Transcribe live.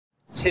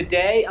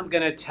Today I'm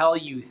going to tell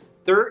you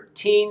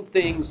 13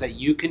 things that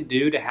you can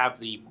do to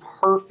have the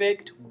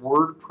perfect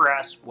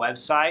WordPress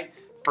website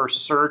for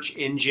search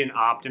engine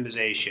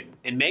optimization.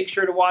 And make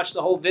sure to watch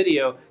the whole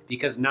video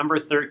because number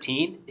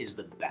 13 is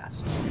the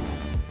best.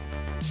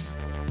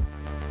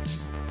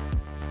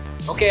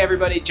 Okay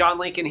everybody, John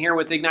Lincoln here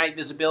with Ignite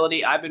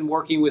Visibility. I've been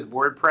working with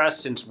WordPress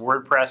since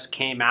WordPress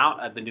came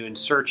out. I've been doing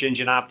search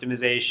engine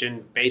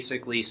optimization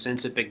basically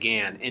since it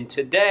began. And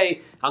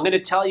today I'm going to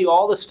tell you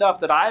all the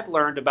stuff that I've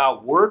learned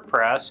about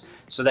WordPress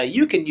so that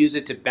you can use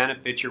it to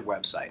benefit your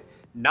website.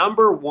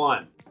 Number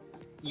one,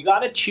 you got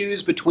to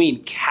choose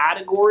between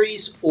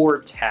categories or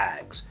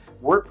tags.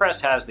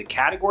 WordPress has the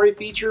category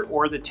feature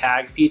or the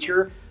tag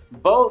feature.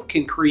 Both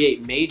can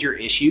create major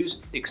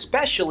issues,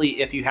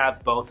 especially if you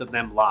have both of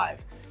them live.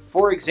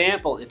 For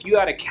example, if you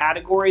had a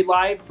category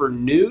live for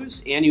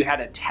news and you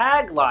had a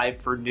tag live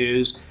for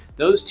news,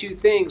 those two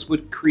things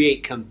would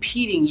create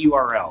competing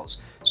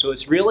URLs. So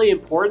it's really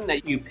important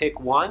that you pick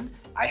one.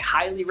 I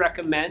highly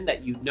recommend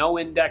that you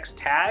no-index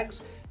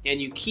tags and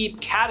you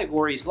keep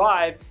categories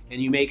live and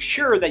you make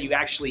sure that you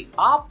actually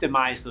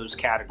optimize those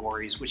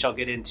categories, which I'll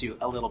get into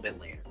a little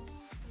bit later.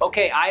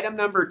 Okay, item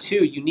number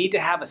two, you need to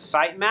have a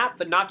sitemap,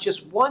 but not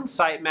just one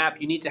sitemap,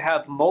 you need to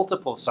have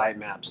multiple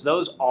sitemaps.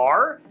 Those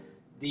are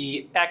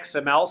the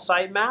XML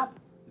sitemap,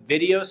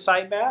 video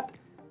sitemap,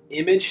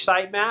 image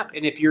sitemap,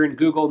 and if you're in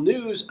Google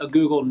News, a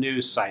Google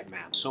News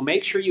sitemap. So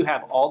make sure you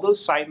have all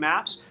those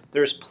sitemaps.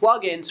 There's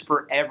plugins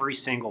for every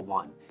single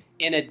one.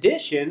 In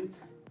addition,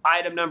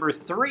 item number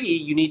three,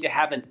 you need to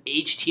have an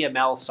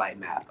HTML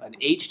sitemap. An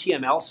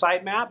HTML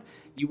sitemap,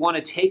 you want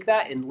to take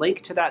that and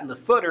link to that in the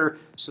footer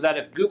so that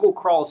if Google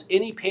crawls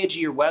any page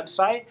of your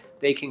website,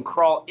 they can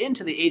crawl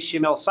into the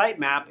HTML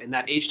sitemap and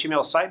that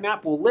HTML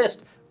sitemap will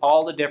list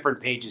all the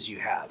different pages you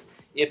have.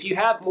 If you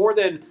have more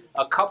than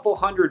a couple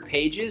hundred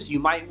pages, you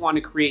might want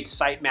to create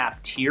sitemap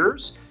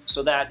tiers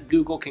so that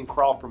Google can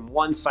crawl from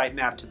one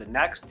sitemap to the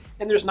next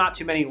and there's not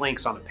too many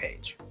links on a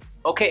page.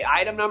 Okay,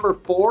 item number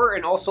four,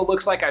 and also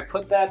looks like I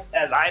put that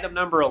as item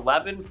number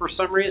 11 for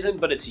some reason,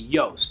 but it's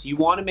Yoast. You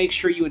want to make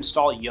sure you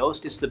install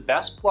Yoast. It's the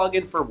best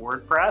plugin for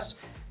WordPress,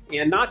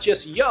 and not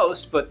just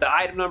Yoast, but the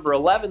item number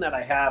 11 that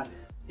I have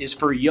is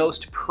for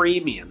Yoast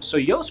Premium. So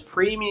Yoast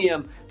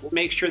Premium will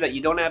make sure that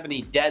you don't have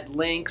any dead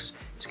links.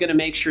 It's going to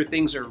make sure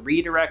things are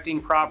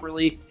redirecting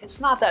properly. It's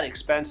not that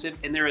expensive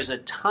and there is a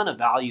ton of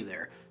value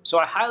there. So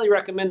I highly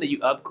recommend that you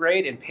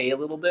upgrade and pay a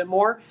little bit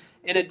more.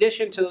 In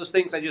addition to those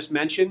things I just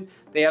mentioned,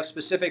 they have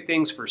specific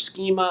things for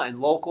schema and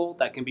local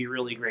that can be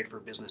really great for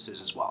businesses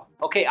as well.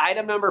 Okay,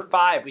 item number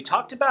five, we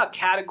talked about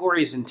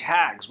categories and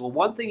tags. Well,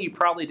 one thing you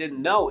probably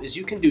didn't know is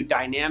you can do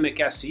dynamic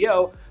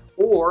SEO,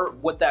 or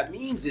what that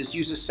means is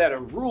use a set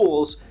of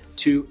rules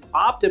to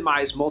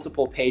optimize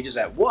multiple pages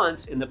at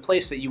once, and the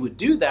place that you would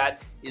do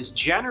that is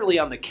generally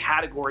on the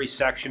category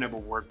section of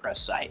a WordPress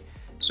site.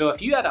 So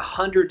if you had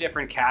 100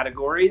 different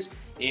categories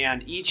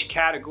and each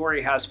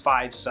category has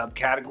 5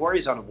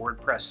 subcategories on a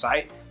WordPress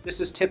site,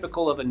 this is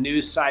typical of a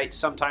news site,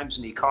 sometimes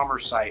an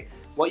e-commerce site.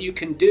 What you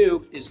can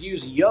do is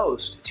use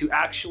Yoast to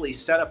actually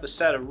set up a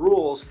set of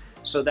rules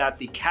so that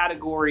the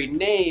category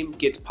name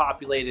gets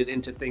populated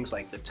into things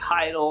like the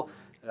title,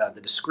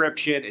 the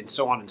description, and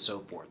so on and so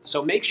forth.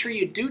 So make sure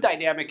you do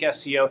dynamic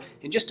SEO.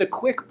 And just a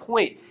quick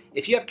point,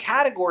 if you have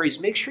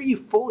categories, make sure you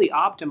fully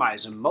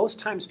optimize them. Most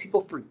times people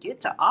forget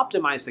to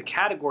optimize the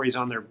categories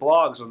on their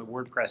blogs on the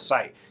WordPress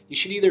site. You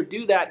should either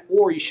do that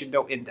or you should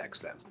no index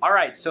them. All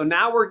right, so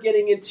now we're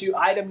getting into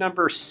item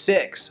number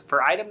 6.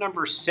 For item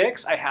number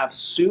 6, I have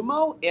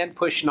Sumo and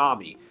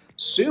Pushnami.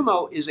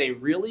 Sumo is a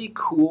really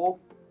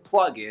cool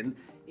plugin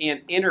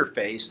and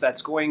interface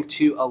that's going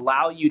to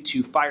allow you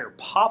to fire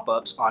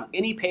pop-ups on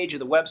any page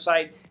of the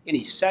website,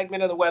 any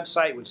segment of the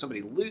website. When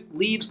somebody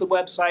leaves the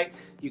website,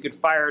 you can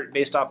fire it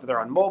based off if they're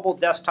on mobile,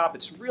 desktop.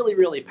 It's really,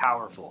 really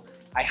powerful.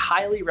 I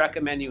highly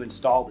recommend you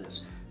install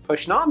this.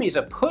 Pushnami is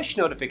a push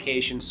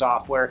notification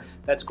software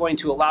that's going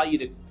to allow you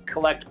to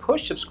collect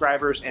push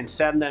subscribers and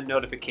send them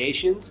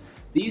notifications.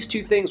 These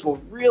two things will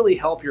really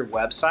help your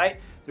website.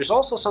 There's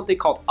also something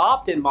called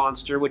Opt-in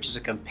Monster, which is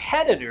a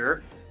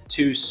competitor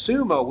to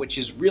Sumo, which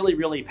is really,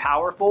 really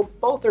powerful.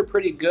 Both are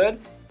pretty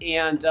good,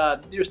 and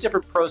there's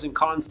different pros and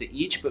cons to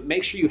each, but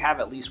make sure you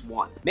have at least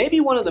one. Maybe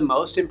one of the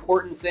most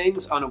important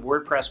things on a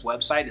WordPress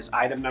website is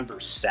item number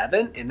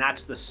 7, and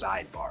that's the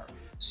sidebar.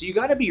 So you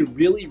gotta be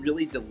really,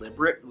 really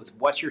deliberate with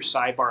what your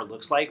sidebar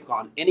looks like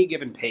on any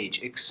given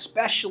page,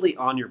 especially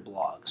on your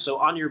blog. So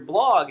on your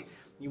blog,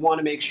 you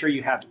wanna make sure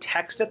you have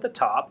text at the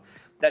top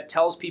that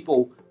tells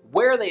people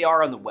where they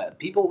are on the web.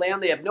 People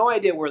land, they have no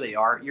idea where they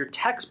are. Your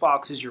text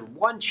box is your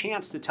one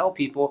chance to tell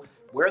people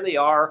where they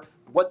are,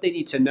 what they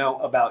need to know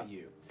about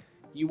you.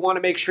 You want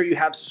to make sure you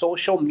have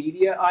social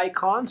media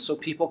icons so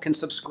people can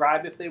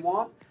subscribe if they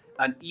want,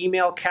 an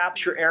email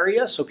capture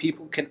area so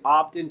people can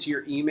opt into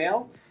your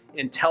email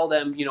and tell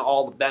them,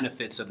 all the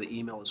benefits of the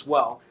email as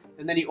well.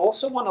 And then you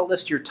also want to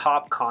list your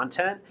top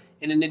content.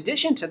 And in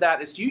addition to that,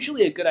 it's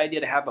usually a good idea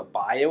to have a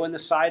bio in the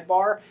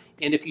sidebar.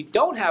 And if you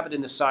don't have it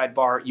in the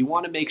sidebar, you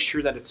want to make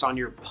sure that it's on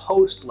your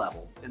post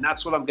level. And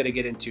that's what I'm going to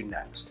get into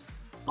next.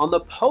 On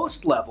the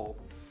post level,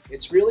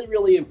 it's really,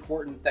 really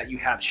important that you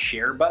have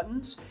share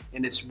buttons,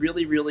 and it's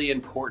really, really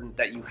important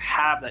that you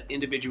have that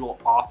individual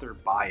author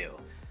bio.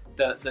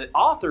 The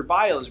author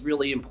bio is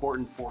really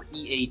important for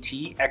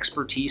EAT,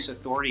 expertise,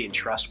 authority, and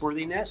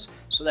trustworthiness,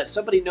 so that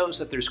somebody knows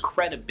that there's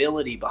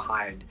credibility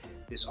behind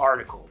this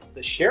article.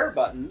 The share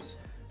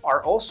buttons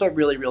are also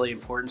really, really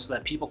important so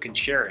that people can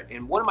share it.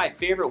 And one of my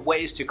favorite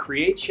ways to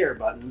create share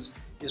buttons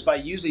is by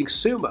using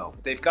Sumo.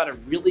 They've got a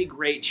really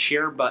great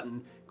share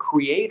button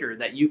creator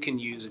that you can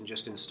use and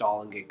just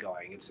install and get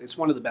going. It's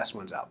one of the best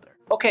ones out there.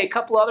 Okay, a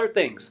couple other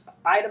things.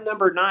 Item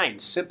number 9,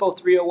 Simple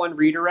 301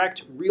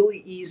 redirect.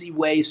 Really easy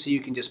way so you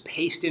can just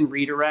paste in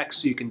redirects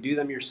so you can do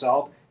them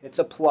yourself. It's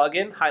a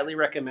plugin, highly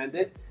recommend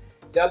it.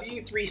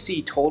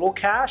 W3C Total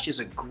Cache is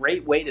a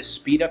great way to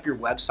speed up your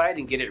website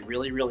and get it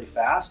really, really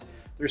fast.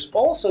 There's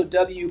also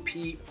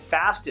WP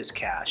Fastest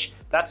Cache.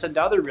 That's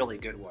another really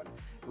good one.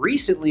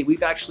 Recently,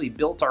 we've actually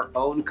built our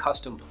own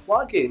custom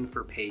plugin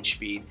for page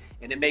speed,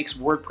 and it makes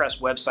WordPress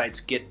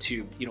websites get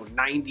to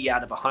 90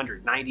 out of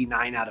 100,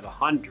 99 out of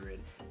 100,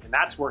 and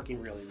that's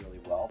working really, really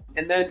well.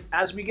 And then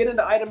as we get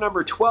into item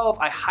number 12,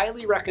 I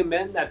highly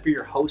recommend that for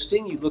your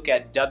hosting, you look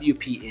at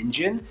WP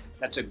Engine.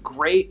 That's a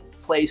great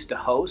place to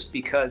host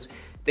because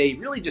they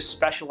really just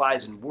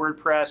specialize in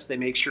WordPress. They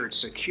make sure it's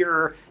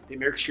secure. They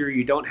make sure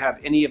you don't have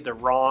any of the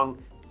wrong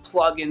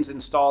plugins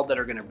installed that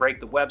are going to break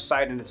the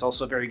website, and it's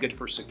also very good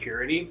for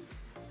security.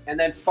 And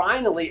then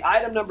finally,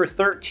 item number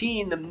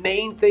 13, the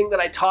main thing that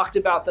I talked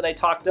about that I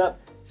talked up,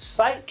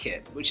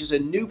 SiteKit, which is a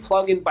new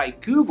plugin by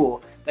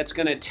Google that's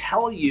going to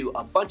tell you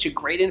a bunch of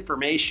great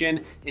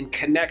information and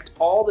connect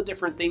all the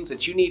different things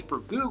that you need for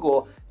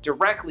Google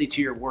directly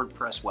to your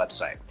WordPress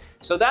website.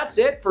 So that's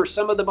it for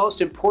some of the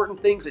most important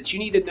things that you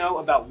need to know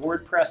about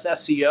WordPress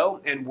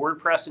SEO and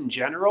WordPress in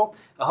general.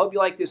 I hope you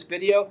like this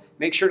video.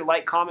 Make sure to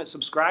like, comment,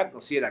 subscribe.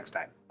 I'll see you next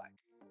time.